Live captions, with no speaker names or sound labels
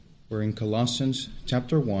We're in Colossians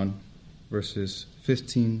chapter 1, verses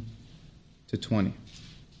 15 to 20.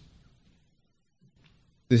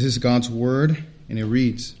 This is God's word, and it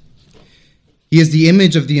reads, "He is the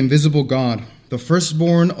image of the invisible God, the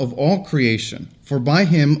firstborn of all creation. For by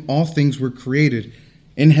him all things were created,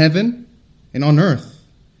 in heaven and on earth,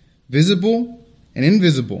 visible and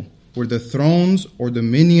invisible, whether thrones or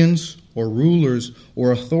dominions or rulers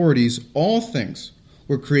or authorities, all things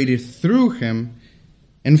were created through him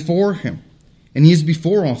and for him. And he is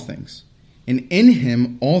before all things, and in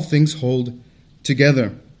him all things hold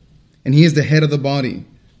together. And he is the head of the body,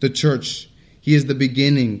 the church. He is the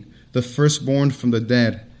beginning, the firstborn from the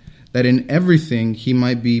dead, that in everything he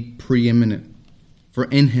might be preeminent. For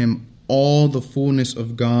in him all the fullness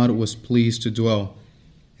of God was pleased to dwell,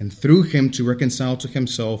 and through him to reconcile to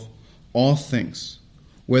himself all things,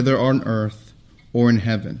 whether on earth or in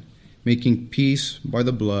heaven, making peace by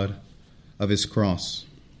the blood of his cross."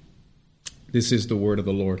 This is the word of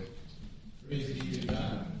the Lord. Praise be to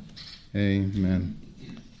God. Amen.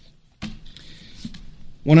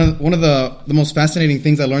 One of the most fascinating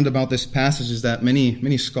things I learned about this passage is that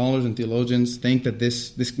many scholars and theologians think that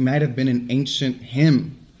this might have been an ancient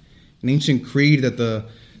hymn, an ancient creed that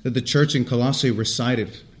the church in Colossae recited,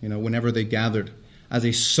 whenever they gathered, as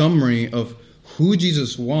a summary of who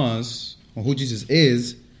Jesus was, or who Jesus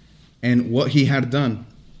is, and what he had done.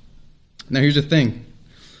 Now here's the thing.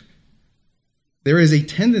 There is a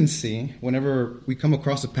tendency, whenever we come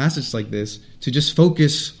across a passage like this, to just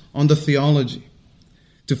focus on the theology,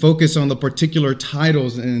 to focus on the particular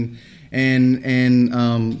titles and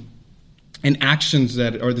actions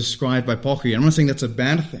that are described by Paul here. I'm not saying that's a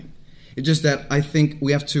bad thing. It's just that I think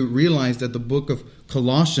we have to realize that the book of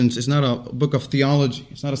Colossians is not a book of theology.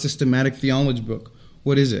 It's not a systematic theology book.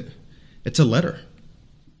 What is it? It's a letter.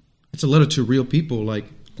 It's a letter to real people like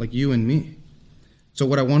you and me. So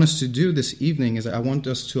what I want us to do this evening is I want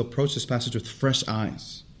us to approach this passage with fresh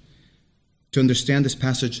eyes, to understand this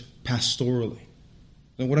passage pastorally.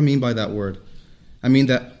 And what I mean by that word, I mean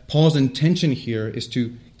that Paul's intention here is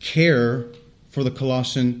to care for the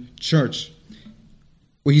Colossian church.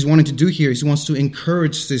 What he's wanting to do here is he wants to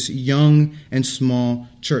encourage this young and small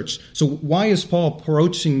church. So why is Paul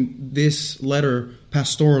approaching this letter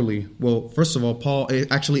pastorally? Well, first of all, Paul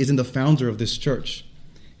actually isn't the founder of this church.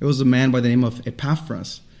 It was a man by the name of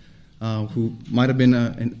Epaphras, who might have been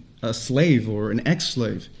a slave or an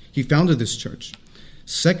ex-slave. He founded this church.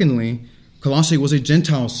 Secondly, Colossae was a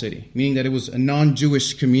Gentile city, meaning that it was a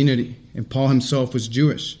non-Jewish community, and Paul himself was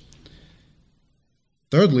Jewish.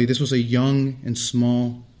 Thirdly, this was a young and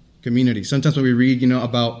small community. Sometimes when we read,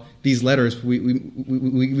 about these letters,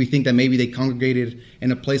 we think that maybe they congregated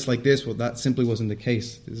in a place like this. Well, that simply wasn't the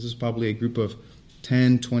case. This was probably a group of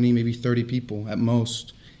 10, 20, maybe 30 people at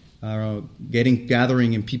most,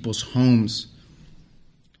 gathering in people's homes.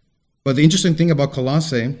 But the interesting thing about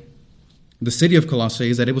Colossae, the city of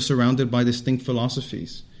Colossae, is that it was surrounded by distinct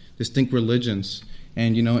philosophies, distinct religions,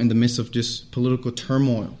 and, in the midst of just political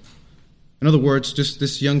turmoil. In other words, just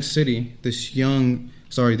this young city, this young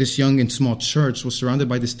and small church was surrounded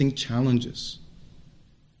by distinct challenges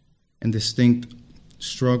and distinct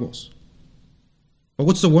struggles. But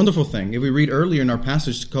what's the wonderful thing? If we read earlier in our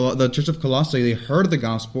passage, the church of Colossae, they heard the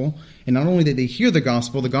gospel, and not only did they hear the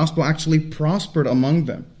gospel actually prospered among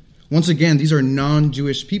them. Once again, these are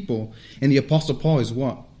non-Jewish people, and the Apostle Paul is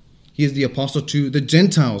what? He is the apostle to the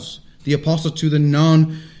Gentiles, the apostle to the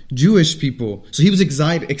non-Jewish people. So he was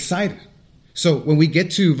excited. So when we get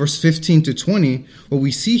to verse 15 to 20, what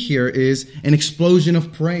we see here is an explosion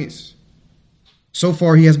of praise. So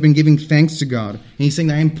far, he has been giving thanks to God, and he's saying,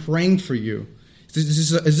 "I am praying for you." Is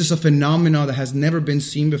this a phenomenon that has never been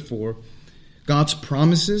seen before? God's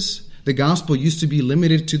promises, the gospel used to be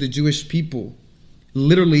limited to the Jewish people,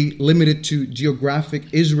 literally limited to geographic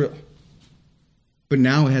Israel. But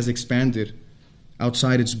now it has expanded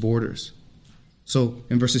outside its borders. So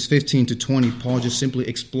in verses 15 to 20, Paul just simply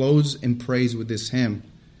explodes in praise with this hymn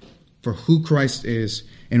for who Christ is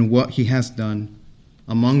and what he has done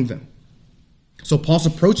among them. So Paul's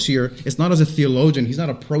approach here is not as a theologian. He's not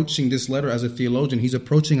approaching this letter as a theologian. He's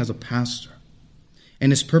approaching as a pastor.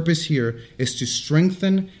 And his purpose here is to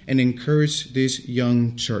strengthen and encourage this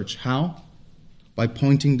young church. How? By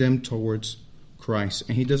pointing them towards Christ.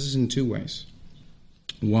 And he does this in two ways.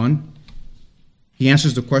 One, he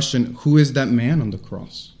answers the question, who is that man on the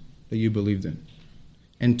cross that you believed in?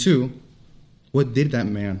 And two, what did that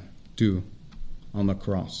man do on the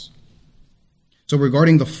cross? So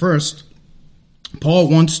regarding the first, Paul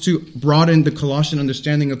wants to broaden the Colossian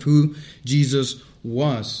understanding of who Jesus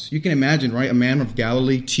was. You can imagine, right? A man of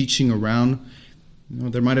Galilee teaching around.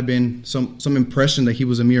 There might have been some impression that he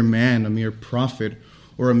was a mere man, a mere prophet,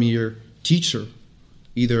 or a mere teacher.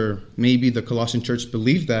 Either maybe the Colossian church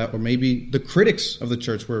believed that, or maybe the critics of the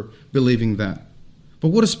church were believing that. But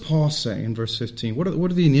what does Paul say in verse 15? What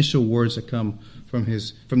are the initial words that come from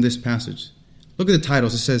this passage? Look at the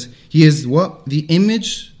titles. It says, he is what? The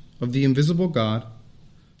image of the invisible God,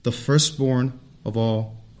 the firstborn of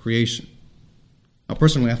all creation. Now,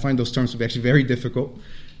 personally, I find those terms to be actually very difficult,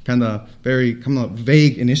 kind of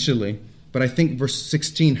vague initially. But I think verse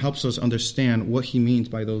 16 helps us understand what he means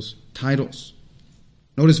by those titles.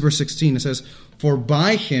 Notice verse 16. It says, for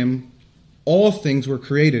by him all things were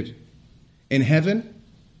created, in heaven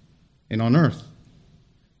and on earth.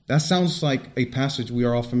 That sounds like a passage we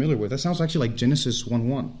are all familiar with. That sounds actually like Genesis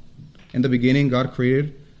 1:1. In the beginning, God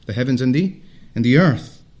created the heavens and the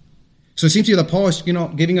earth. So it seems to you that Paul is,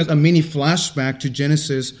 giving us a mini flashback to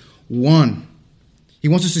Genesis 1. He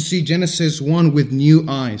wants us to see Genesis 1 with new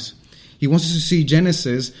eyes. He wants us to see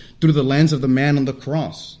Genesis through the lens of the man on the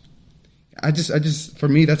cross. For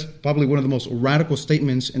me, that's probably one of the most radical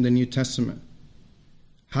statements in the New Testament.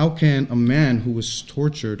 How can a man who was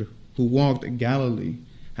tortured, who walked in Galilee,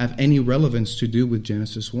 have any relevance to do with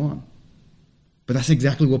Genesis 1? But that's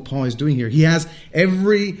exactly what Paul is doing here. He has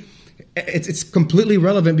it's completely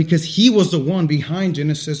relevant because he was the one behind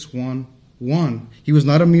Genesis 1:1. He was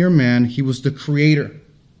not a mere man, he was the creator.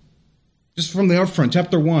 Just from the upfront,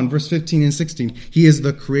 chapter 1, verse 15 and 16, he is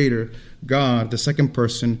the creator, God, the second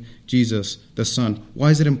person, Jesus, the Son.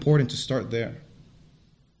 Why is it important to start there?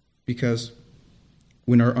 Because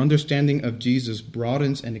when our understanding of Jesus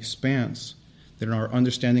broadens and expands, then our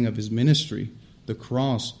understanding of his ministry, the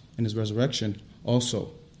cross, and his resurrection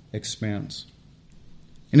also expands.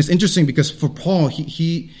 And it's interesting because for Paul,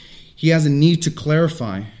 he has a need to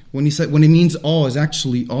clarify. When he means all, is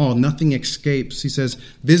actually all. Nothing escapes. He says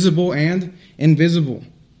visible and invisible,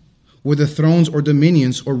 whether thrones or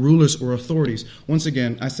dominions or rulers or authorities. Once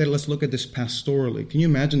again, I said let's look at this pastorally. Can you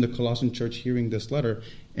imagine the Colossian church hearing this letter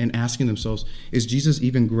and asking themselves, is Jesus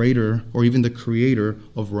even greater or even the creator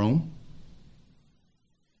of Rome?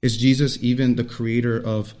 Is Jesus even the creator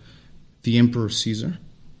of the Emperor Caesar?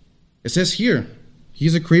 It says here, he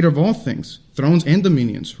is the creator of all things, thrones and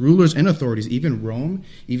dominions, rulers and authorities, even Rome,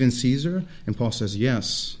 even Caesar. And Paul says,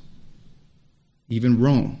 yes, even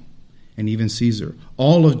Rome and even Caesar.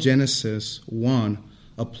 All of Genesis 1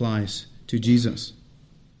 applies to Jesus.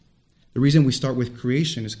 The reason we start with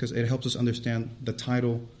creation is because it helps us understand the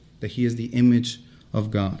title that he is the image of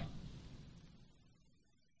God.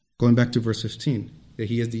 Going back to verse 15, that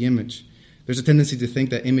he is the image. There's a tendency to think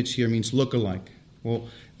that image here means look-alike. Well,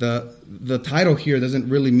 the title here doesn't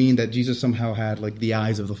really mean that Jesus somehow had like the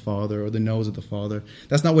eyes of the Father or the nose of the Father.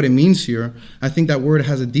 That's not what it means here. I think that word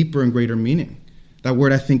has a deeper and greater meaning. That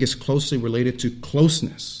word, I think, is closely related to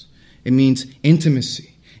closeness. It means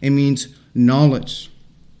intimacy. It means knowledge.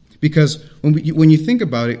 Because when you think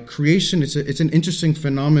about it, creation, it's an interesting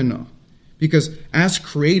phenomenon. Because as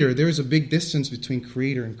creator, there is a big distance between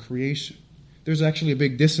creator and creation. There's actually a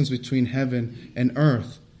big distance between heaven and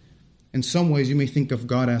earth. In some ways, you may think of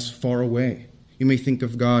God as far away. You may think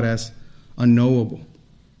of God as unknowable.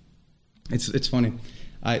 It's funny.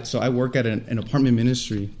 I work at an apartment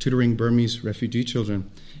ministry tutoring Burmese refugee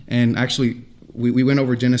children. And actually, we went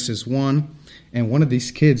over Genesis 1. And one of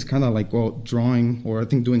these kids, kind of like, drawing or I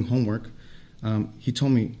think doing homework, he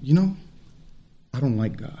told me, I don't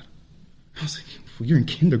like God. I was like, well, you're in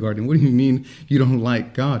kindergarten. What do you mean you don't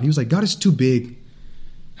like God? He was like, God is too big.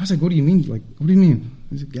 I was like, what do you mean? Like, what do you mean?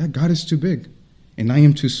 He said, yeah, God is too big, and I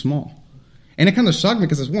am too small. And it kind of shocked me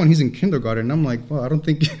because, he's in kindergarten. And I'm like, well, I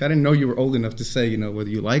didn't know you were old enough to say, whether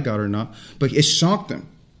you like God or not. But it shocked him.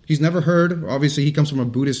 He's never heard, obviously he comes from a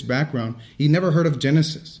Buddhist background. He never heard of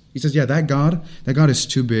Genesis. He says, yeah, that God is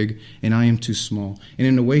too big, and I am too small. And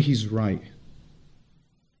in a way, he's right.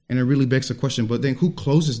 And it really begs the question, but then who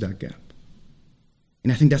closes that gap?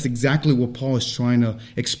 And I think that's exactly what Paul is trying to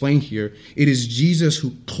explain here. It is Jesus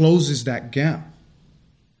who closes that gap.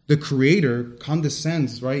 The creator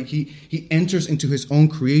condescends, right? He enters into his own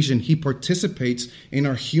creation. He participates in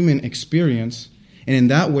our human experience. And in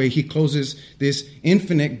that way, he closes this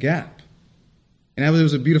infinite gap. And it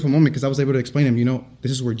was a beautiful moment because I was able to explain to him,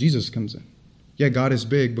 this is where Jesus comes in. Yeah, God is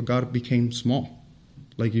big, but God became small,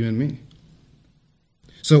 like you and me.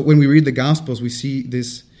 So when we read the Gospels, we see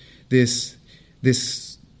this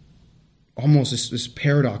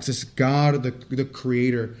paradox, this God, the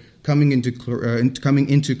creator, coming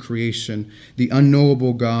into creation. The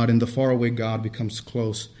unknowable God and the faraway God becomes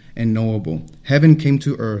close and knowable. Heaven came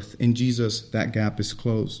to earth. In Jesus, that gap is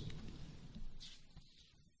closed.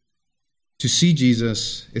 To see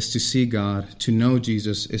Jesus is to see God. To know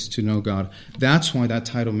Jesus is to know God. That's why that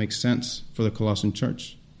title makes sense for the Colossian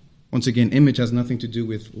church. Once again, image has nothing to do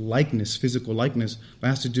with likeness, physical likeness, but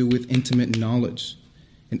has to do with intimate knowledge,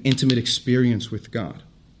 an intimate experience with God.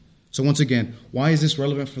 So once again, why is this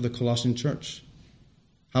relevant for the Colossian church?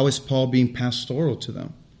 How is Paul being pastoral to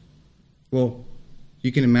them? Well,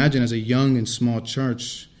 you can imagine as a young and small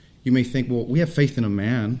church, you may think, well, we have faith in a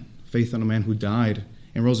man who died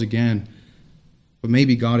and rose again, but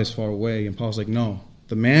maybe God is far away. And Paul's like, no,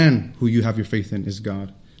 the man who you have your faith in is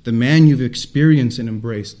God. The man you've experienced and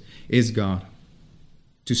embraced is God.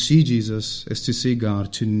 To see Jesus is to see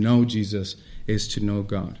God. To know Jesus is to know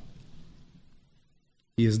God.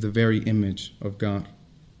 He is the very image of God.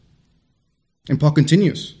 And Paul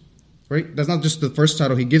continues, right? That's not just the first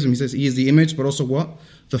title he gives him. He says he is the image, but also what?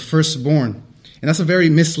 The firstborn. And that's a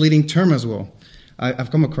very misleading term as well.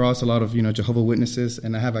 I've come across a lot of, Jehovah's Witnesses,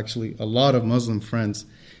 and I have actually a lot of Muslim friends,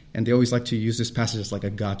 and they always like to use this passage as like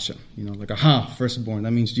a gotcha, like, aha, firstborn.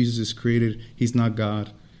 That means Jesus is created. He's not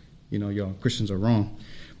God. Y'all Christians are wrong.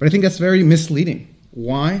 But I think that's very misleading.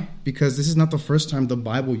 Why? Because this is not the first time the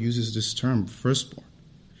Bible uses this term, firstborn.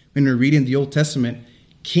 When we're reading the Old Testament,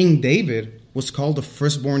 King David was called the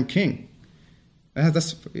firstborn king.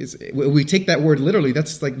 We take that word literally.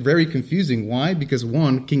 That's like very confusing. Why? Because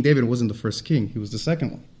one, King David wasn't the first king. He was the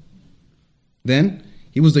second one. Then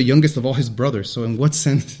he was the youngest of all his brothers. So in what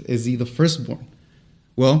sense is he the firstborn?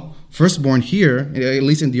 Well, firstborn here, at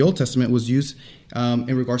least in the Old Testament, was used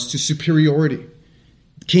in regards to superiority.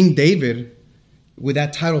 King David, with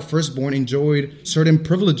that title firstborn, enjoyed certain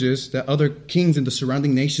privileges that other kings in the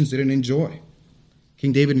surrounding nations didn't enjoy.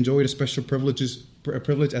 King David enjoyed a special privilege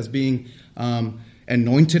as being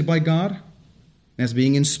anointed by God, as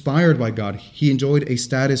being inspired by God. He enjoyed a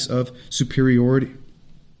status of superiority.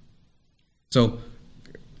 So,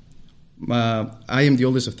 I am the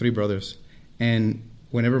oldest of three brothers, and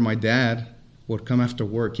whenever my dad would come after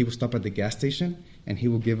work, he would stop at the gas station, and he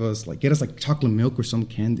would get us chocolate milk or some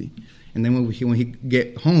candy. And then when he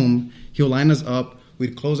get home, he'll line us up,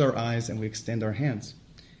 we'd close our eyes, and we'd extend our hands.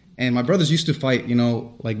 And my brothers used to fight,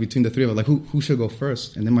 between the three of us, who should go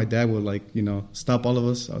first? And then my dad would, stop all of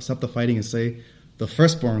us, stop the fighting and say, the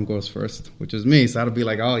firstborn goes first, which is me. So I'd be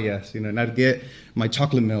like, oh, yes, and I'd get my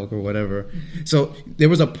chocolate milk or whatever. So there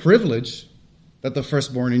was a privilege that the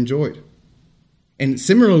firstborn enjoyed. And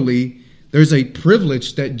similarly, there's a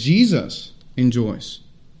privilege that Jesus enjoys.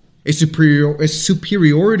 A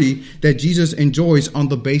superiority that Jesus enjoys on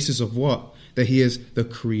the basis of what? That he is the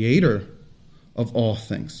creator of all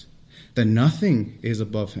things. That nothing is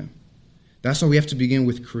above him. That's why we have to begin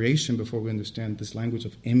with creation before we understand this language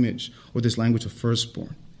of image or this language of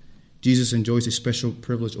firstborn. Jesus enjoys a special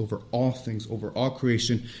privilege over all things, over all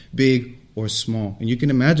creation, big or small. And you can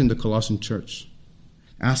imagine the Colossian church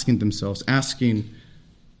asking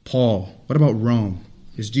Paul, what about Rome?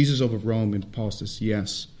 Is Jesus over Rome? And Paul says,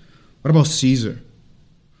 yes. What about Caesar?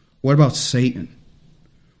 What about Satan?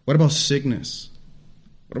 What about sickness?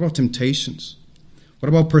 What about temptations? What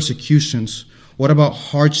about persecutions? What about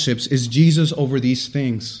hardships? Is Jesus over these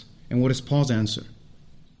things? And what is Paul's answer?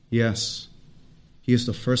 Yes, he is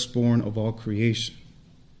the firstborn of all creation.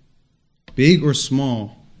 Big or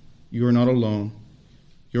small, you are not alone.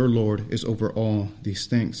 Your Lord is over all these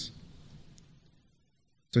things.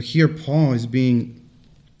 So here Paul is being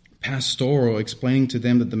pastoral, explaining to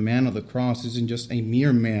them that the man on the cross isn't just a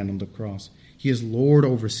mere man on the cross. He is Lord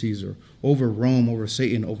over Caesar, over Rome, over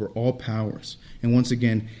Satan, over all powers. And once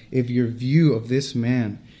again, if your view of this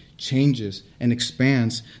man changes and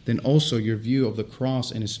expands, then also your view of the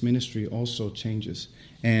cross and his ministry also changes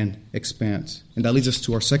and expands. And that leads us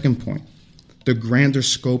to our second point, the grander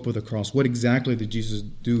scope of the cross. What exactly did Jesus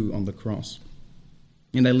do on the cross?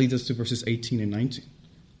 And that leads us to verses 18 and 19.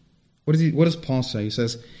 What does Paul say? He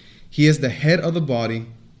says, he is the head of the body,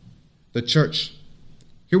 the church.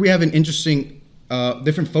 Here we have an interesting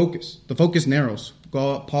different focus. The focus narrows.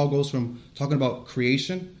 Paul goes from talking about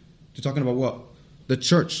creation to talking about what? The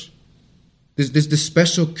church. This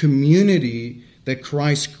special community that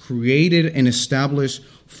Christ created and established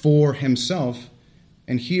for himself.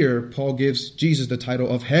 And here, Paul gives Jesus the title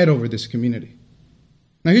of head over this community.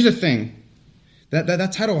 Now, here's the thing.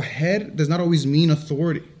 That title head does not always mean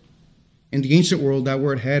authority. In the ancient world, that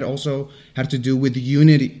word head also had to do with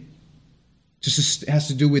unity. It has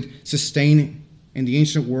to do with sustaining. In the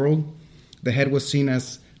ancient world, the head was seen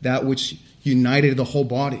as that which united the whole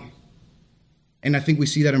body. And I think we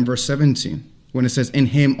see that in verse 17, when it says, in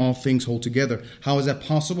him all things hold together. How is that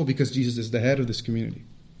possible? Because Jesus is the head of this community.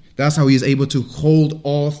 That's how he is able to hold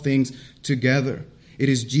all things together. It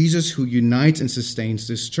is Jesus who unites and sustains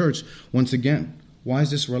this church. Once again, why is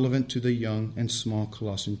this relevant to the young and small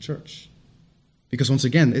Colossian church? Because once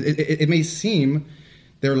again, it may seem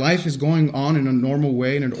their life is going on in a normal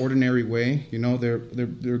way, in an ordinary way. You know, they're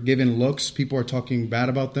given looks. People are talking bad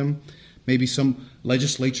about them. Maybe some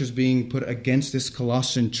legislatures being put against this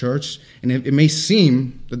Colossian church. And it may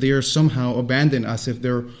seem that they are somehow abandoned, as if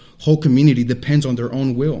their whole community depends on their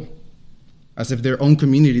own will. As if their own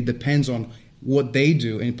community depends on what they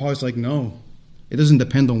do. And Paul is like, no, it doesn't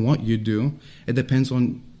depend on what you do. It depends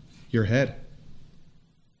on your head.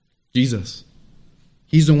 Jesus.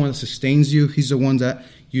 He's the one that sustains you. He's the one that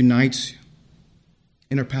unites you.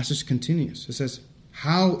 And our passage continues. It says,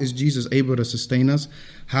 how is Jesus able to sustain us?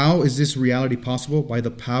 How is this reality possible? By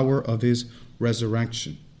the power of his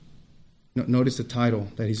resurrection. Notice the title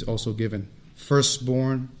that he's also given.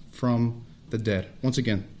 Firstborn from the dead. Once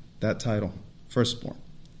again, that title. Firstborn.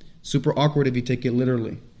 Super awkward if you take it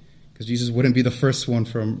literally, because Jesus wouldn't be the first one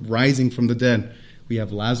from rising from the dead. We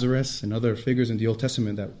have Lazarus and other figures in the Old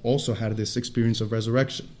Testament that also had this experience of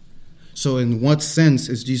resurrection. So in what sense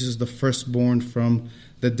is Jesus the firstborn from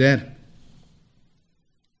the dead?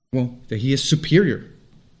 Well, that he is superior.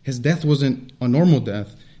 His death wasn't a normal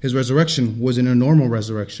death. His resurrection wasn't a normal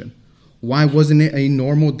resurrection. Why wasn't it a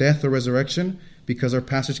normal death or resurrection? Because our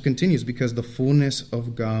passage continues, because the fullness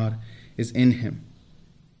of God is in him.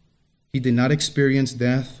 He did not experience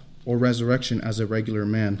death or resurrection as a regular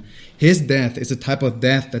man. His death is a type of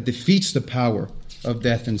death that defeats the power of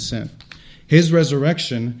death and sin. His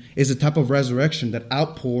resurrection is a type of resurrection that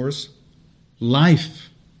outpours life.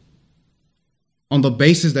 On the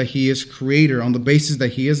basis that he is creator, on the basis that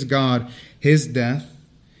he is God, his death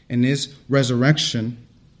and his resurrection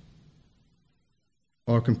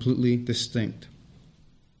are completely distinct.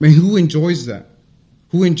 I mean, who enjoys that?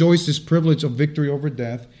 Who enjoys this privilege of victory over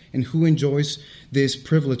death? And who enjoys this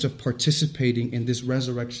privilege of participating in this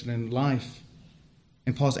resurrection and life?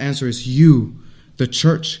 And Paul's answer is you, the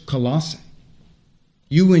church, Colossae.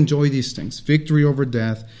 You enjoy these things, victory over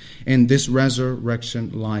death and this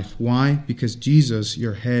resurrection life. Why? Because Jesus,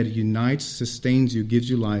 your head, unites, sustains you, gives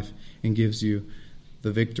you life, and gives you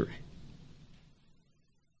the victory.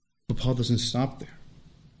 But Paul doesn't stop there.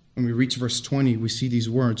 When we reach verse 20, we see these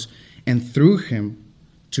words, and through him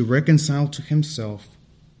to reconcile to himself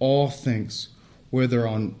all things, whether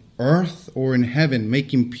on earth or in heaven,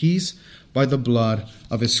 making peace by the blood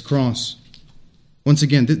of his cross. Once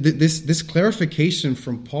again, this clarification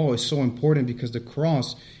from Paul is so important because the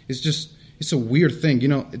cross is just, it's a weird thing. You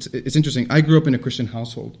know, it's interesting. I grew up in a Christian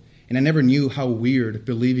household, and I never knew how weird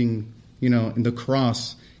believing, in the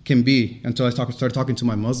cross can be until I started talking to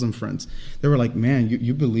my Muslim friends. They were like, man,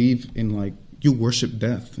 you believe in, you worship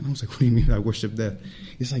death. And I was like, what do you mean I worship death?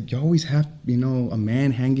 It's like, you always have, a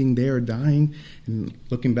man hanging there dying. And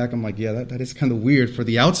looking back, I'm like, yeah, that is kind of weird for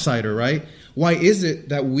the outsider, right? Why is it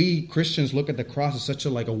that we Christians look at the cross as such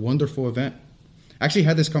a wonderful event? I actually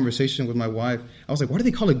had this conversation with my wife. I was like, why do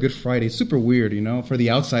they call it Good Friday? It's super weird, for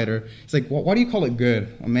the outsider. It's like, why do you call it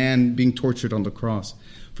good? A man being tortured on the cross.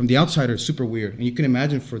 From the outsider, it's super weird. And you can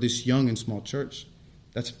imagine for this young and small church,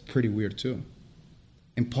 that's pretty weird too.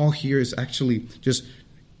 And Paul here is actually just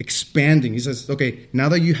expanding. He says, okay, now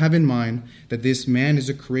that you have in mind that this man is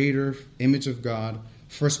a creator, image of God,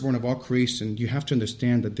 firstborn of all creation, you have to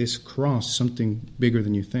understand that this cross is something bigger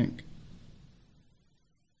than you think.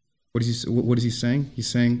 What is he saying? He's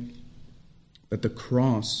saying that the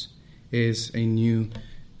cross is a new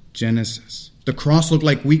Genesis. The cross looked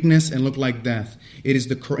like weakness and looked like death. It is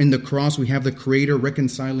in the cross we have the Creator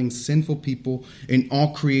reconciling sinful people in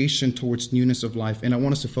all creation towards newness of life. And I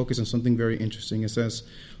want us to focus on something very interesting. It says,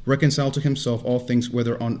 reconcile to himself all things,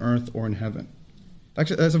 whether on earth or in heaven.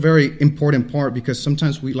 Actually, that's a very important part because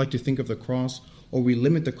sometimes we like to think of the cross, or we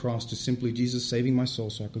limit the cross to simply Jesus saving my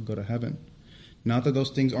soul so I could go to heaven. Not that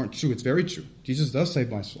those things aren't true. It's very true. Jesus does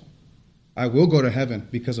save my soul. I will go to heaven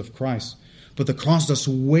because of Christ. But the cross does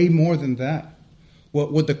way more than that.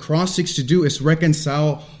 What the cross seeks to do is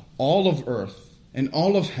reconcile all of earth and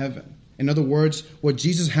all of heaven. In other words, what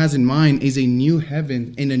Jesus has in mind is a new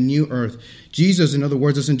heaven and a new earth. Jesus, in other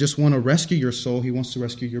words, doesn't just want to rescue your soul. He wants to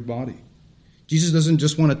rescue your body. Jesus doesn't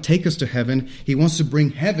just want to take us to heaven. He wants to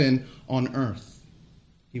bring heaven on earth.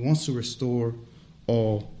 He wants to restore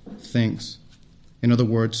all things. In other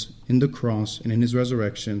words, in the cross and in his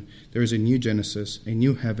resurrection, there is a new Genesis, a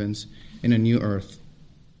new heavens, and a new earth.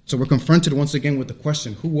 So we're confronted once again with the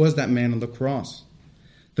question, who was that man on the cross?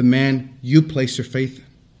 The man you place your faith in.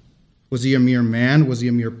 Was he a mere man? Was he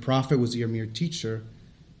a mere prophet? Was he a mere teacher?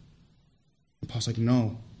 And Paul's like,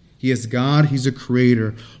 no. He is God. He's a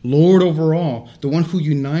creator. Lord over all. The one who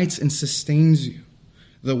unites and sustains you.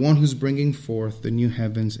 the one who's bringing forth the new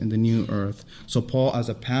heavens and the new earth. So Paul, as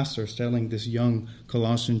a pastor, is telling this young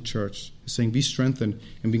Colossian church, is saying, be strengthened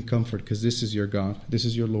and be comforted, because this is your God, this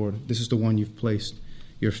is your Lord, this is the one you've placed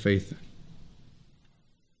your faith in.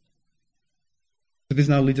 So this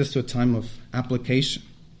now leads us to a time of application.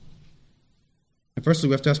 And firstly,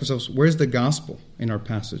 we have to ask ourselves, where's the gospel in our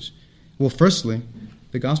passage? Well, firstly,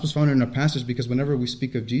 the gospel is found in our passage because whenever we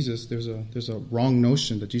speak of Jesus, there's a wrong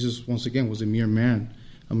notion that Jesus, once again, was a mere man,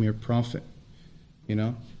 a mere prophet.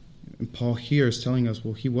 And Paul here is telling us,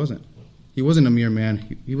 well, he wasn't. He wasn't a mere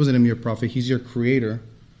man. He wasn't a mere prophet. He's your creator.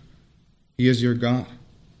 He is your God.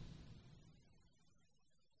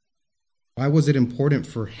 Why was it important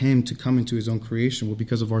for him to come into his own creation? Well,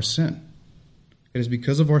 because of our sin. It is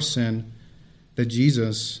because of our sin that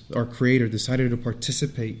Jesus, our creator, decided to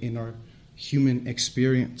participate in our human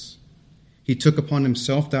experience. He took upon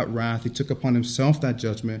himself that wrath. He took upon himself that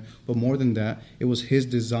judgment. But more than that, it was his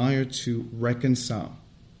desire to reconcile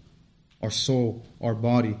our soul, our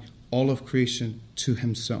body, all of creation to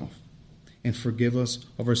himself and forgive us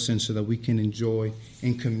of our sins so that we can enjoy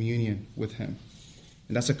in communion with him.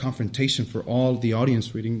 And that's a confrontation for all the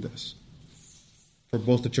audience reading this, for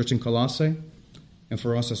both the church in Colossae and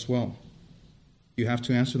for us as well. You have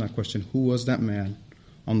to answer that question. Who was that man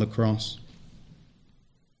on the cross?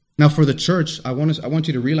 Now, for the church, I want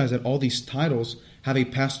you to realize that all these titles have a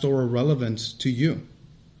pastoral relevance to you.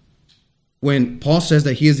 When Paul says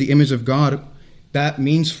that he is the image of God, that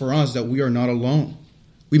means for us that we are not alone.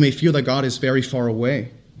 We may feel that God is very far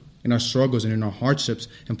away in our struggles and in our hardships,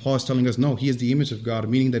 and Paul is telling us, no, he is the image of God,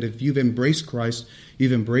 meaning that if you've embraced Christ,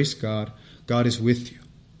 you've embraced God, God is with you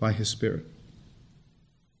by his Spirit.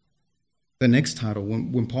 The next title,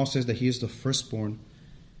 when Paul says that he is the firstborn,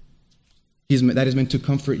 that is meant to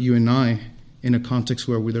comfort you and I in a context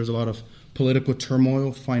where there's a lot of political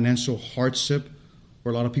turmoil, financial hardship,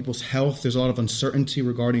 where a lot of people's health, there's a lot of uncertainty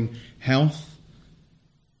regarding health.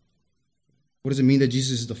 What does it mean that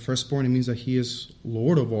Jesus is the firstborn? It means that he is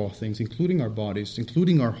Lord of all things, including our bodies,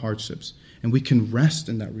 including our hardships, and we can rest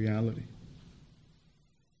in that reality.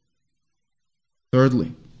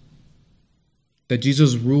 Thirdly, that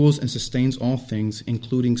Jesus rules and sustains all things,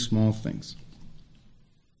 including small things.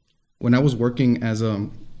 When I was working as a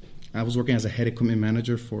head equipment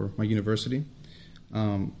manager for my university,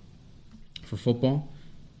 for football,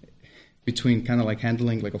 between kind of like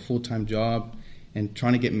handling like a full-time job and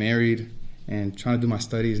trying to get married and trying to do my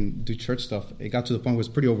studies and do church stuff, it got to the point where it was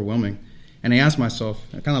pretty overwhelming. And I asked myself,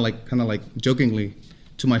 kind of like jokingly,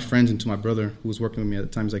 to my friends and to my brother who was working with me at the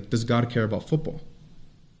time, he's like, does God care about football?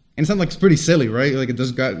 And it sounds like it's pretty silly, right? Like,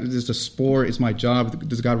 does God? It's a sport. It's my job.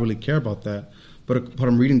 Does God really care about that? But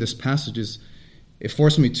I'm reading this passage, it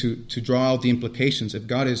forced me to draw out the implications. If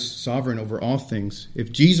God is sovereign over all things,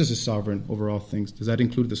 if Jesus is sovereign over all things, does that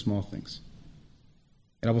include the small things?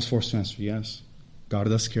 And I was forced to answer yes. God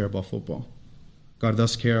does care about football. God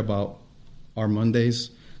does care about our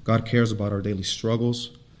Mondays. God cares about our daily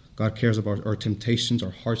struggles. God cares about our temptations,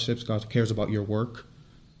 our hardships. God cares about your work,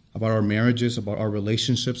 about our marriages, about our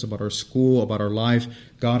relationships, about our school, about our life.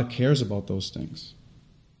 God cares about those things.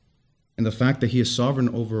 And the fact that he is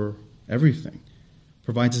sovereign over everything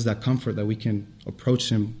provides us that comfort that we can approach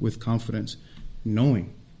him with confidence,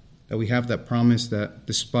 knowing that we have that promise that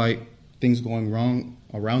despite things going wrong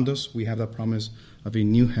around us, we have that promise of a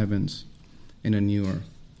new heavens and a new earth.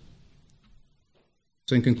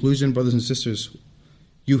 So in conclusion, brothers and sisters,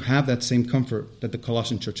 you have that same comfort that the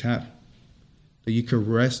Colossian church had, that you can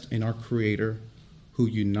rest in our Creator who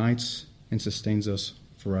unites and sustains us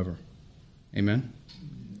forever. Amen?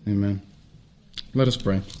 Amen. Let us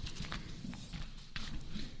pray.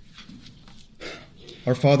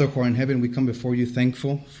 Our Father who art in heaven, we come before you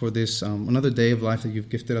thankful for this another day of life that you've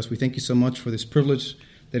gifted us. We thank you so much for this privilege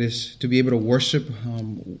that is to be able to worship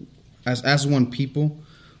as one people,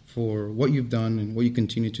 for what you've done and what you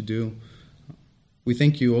continue to do. We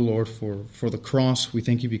thank you, O Lord, for the cross. We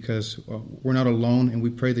thank you because we're not alone, and we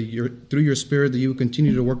pray that through your Spirit that you will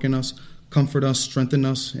continue to work in us, comfort us, strengthen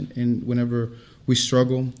us, and whenever we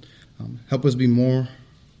struggle, help us be more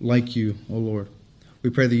like you, O Lord. We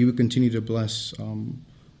pray that you would continue to bless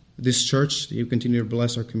this church, that you would continue to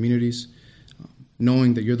bless our communities,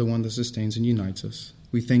 knowing that you're the one that sustains and unites us.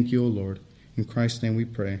 We thank you, O Lord. In Christ's name we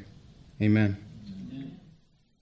pray. Amen.